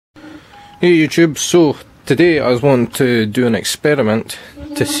Hey YouTube, so today I was wanting to do an experiment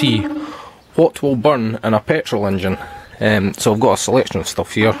to see what will burn in a petrol engine. So I've got a selection of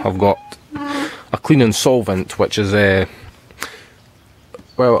stuff here. I've got a cleaning solvent, which is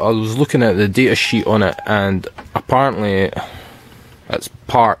well, I was looking at the data sheet on it, and apparently it's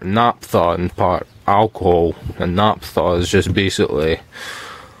part naphtha and part alcohol, and naphtha is just basically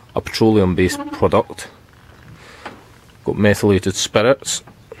a petroleum based product. Got methylated spirits,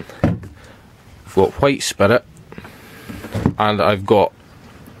 I've got white spirit, and I've got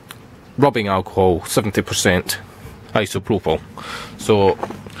rubbing alcohol, 70% isopropyl. So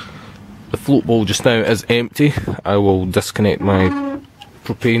the float bowl just now is empty. I will disconnect my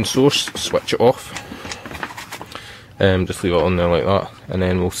propane source, switch it off, just leave it on there like that, and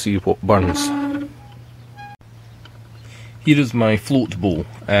then we'll see what burns. Here is my float bowl,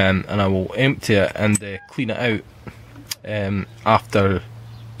 and I will empty it and clean it out after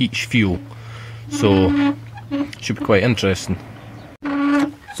each fuel, so should be quite interesting.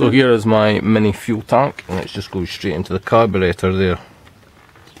 So here is my mini fuel tank, and let's just go straight into the carburetor there.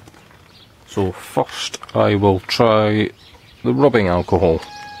 So first I will try the rubbing alcohol.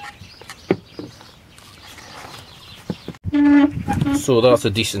 So that's a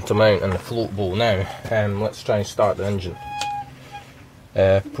decent amount in the float bowl now. Let's try and start the engine.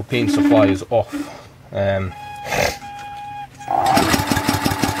 Propane supply is off.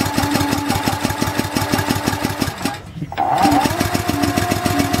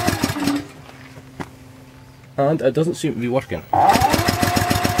 And it doesn't seem to be working.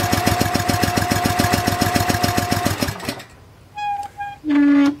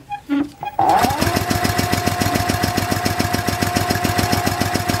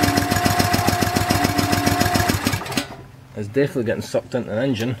 It's definitely getting sucked into the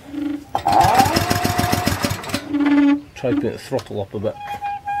engine. Try putting the throttle up a bit.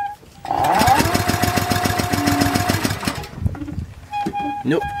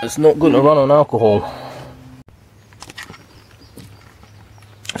 Nope, it's not going to run on alcohol.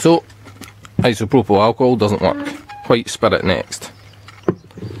 So, isopropyl alcohol doesn't work. White spirit next.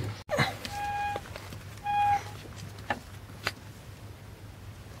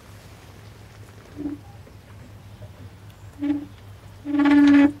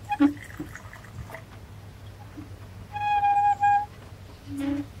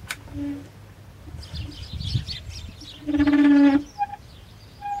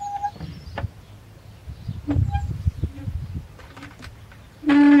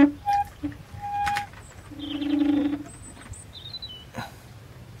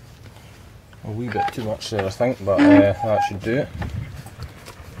 A wee bit too much there, I think, but that should do it.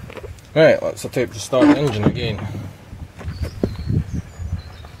 Right, let's attempt to start the engine again.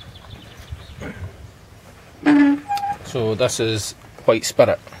 So this is white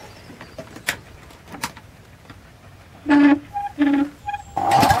spirit.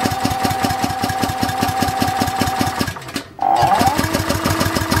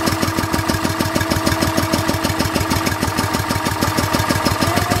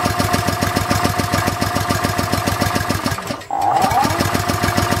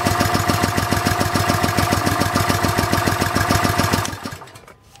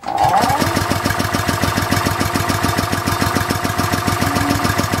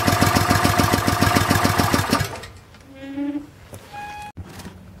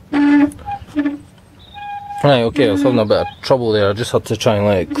 Right, okay, I was having a bit of trouble there. I just had to try and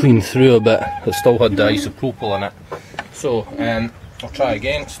let it clean through a bit. It still had the isopropyl in it. So, I'll try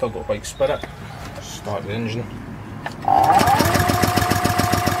again. Still got white spirit. Start the engine.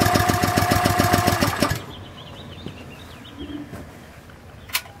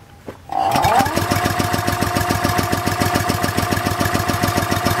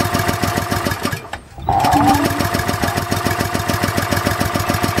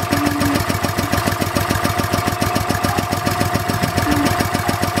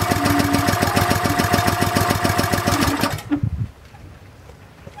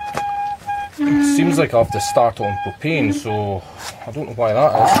 Seems like I have to start on propane, so I don't know why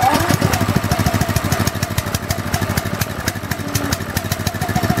that is.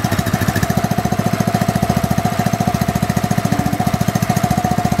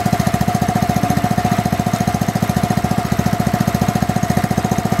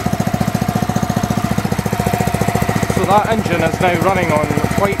 So that engine is now running on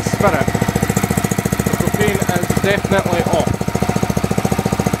white spirit. The propane is definitely off.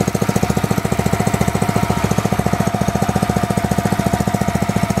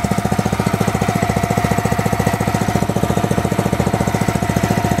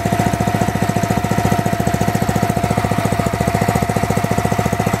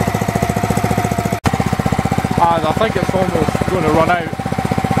 is, I think it's almost going to run out.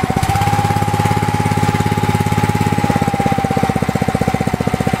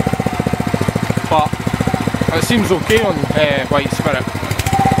 But it seems okay on White Spirit.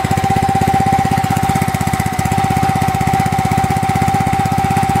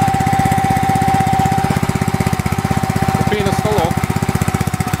 Propane is still off.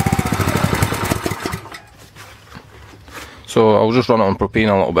 So I'll just run it on propane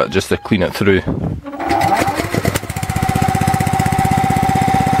a little bit just to clean it through.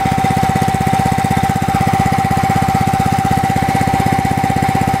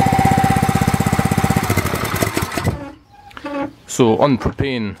 So on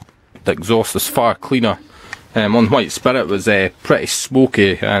propane, the exhaust is far cleaner. On White Spirit it was pretty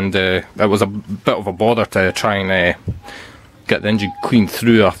smoky, and it was a bit of a bother to try and get the engine cleaned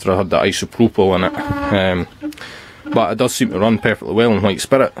through after I had the isopropyl in it. But it does seem to run perfectly well on White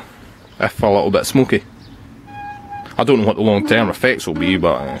Spirit, if a little bit smoky. I don't know what the long term effects will be,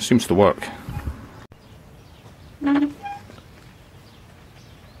 but it seems to work.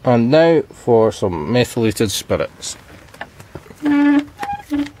 And now for some methylated spirits.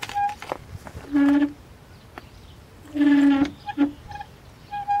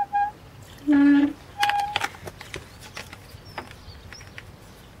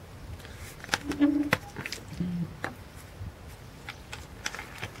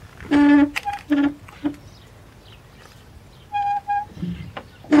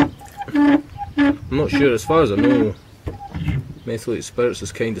 I'm not sure, as far as I know, methylated spirits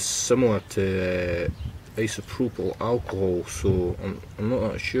is kind of similar to isopropyl alcohol, so I'm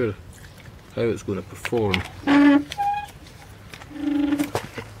not that sure how it's going to perform.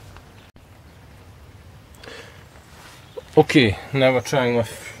 Okay, now we're trying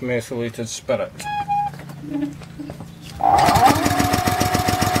with methylated spirit.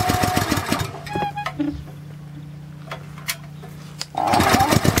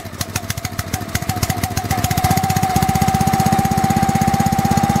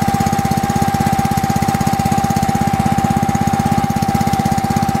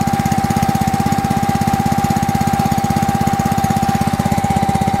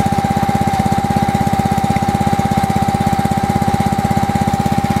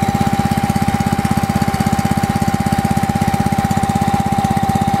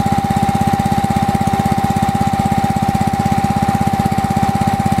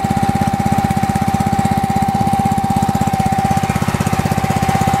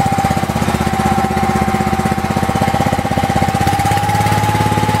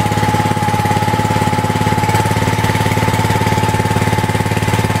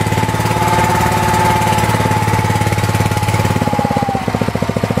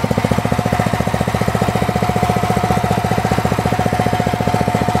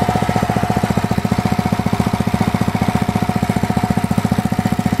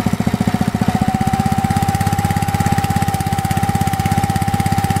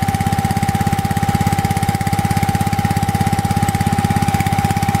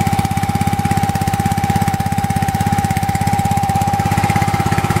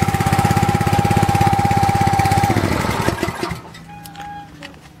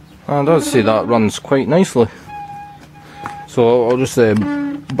 And I'd say that runs quite nicely. So I'll just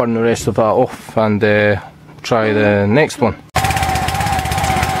burn the rest of that off and try the next one.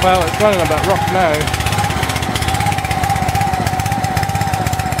 Well, it's running a bit rough now.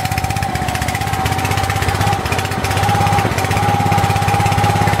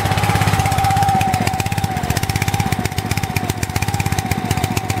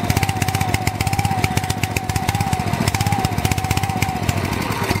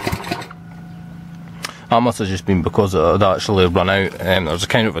 That must have just been because it had actually run out. There's a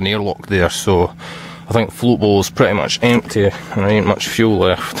kind of an airlock there, so I think the float bowl is pretty much empty and there ain't much fuel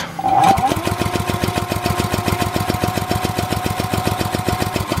left.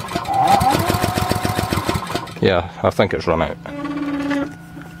 Yeah, I think it's run out.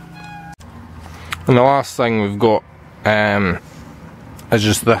 And the last thing we've got is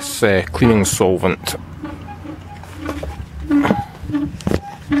just this cleaning solvent.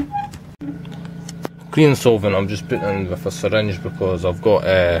 Cleaning solvent I'm just putting in with a syringe because I've got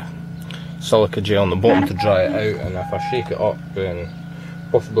silica gel on the bottom to dry it out, and if I shake it up then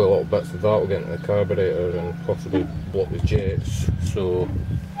possibly little bits of that will get into the carburetor and possibly block the jets, so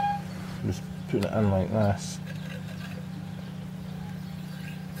I'm just putting it in like this.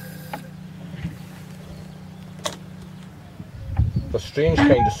 It's a strange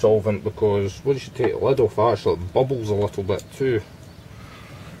kind of solvent because once you take the lid off actually it bubbles a little bit too.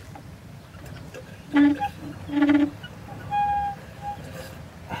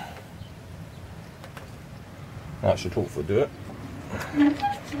 That should hopefully do it.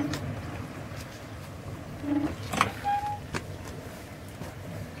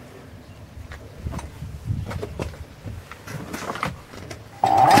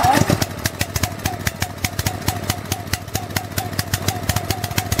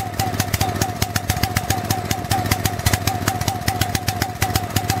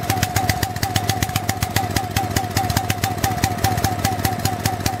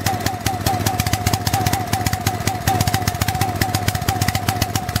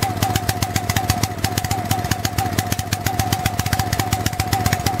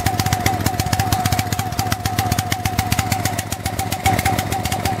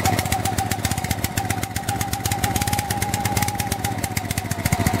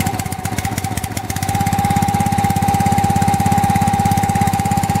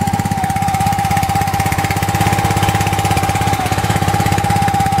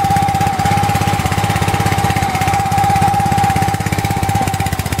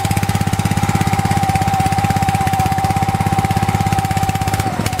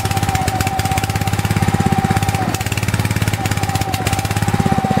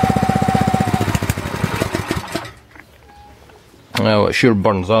 Well, it sure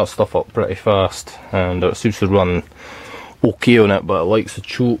burns that stuff up pretty fast, and it seems to run okay on it, but it likes to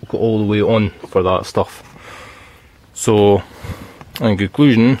choke all the way on for that stuff. So, in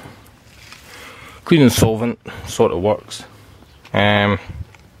conclusion, cleaning solvent sort of works. Methylate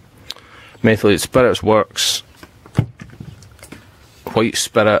spirits works. White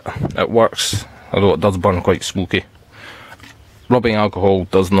spirit, it works, although it does burn quite smoky. Rubbing alcohol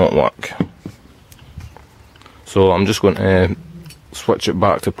does not work. So I'm just going to switch it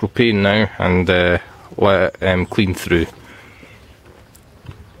back to propane now and let it clean through.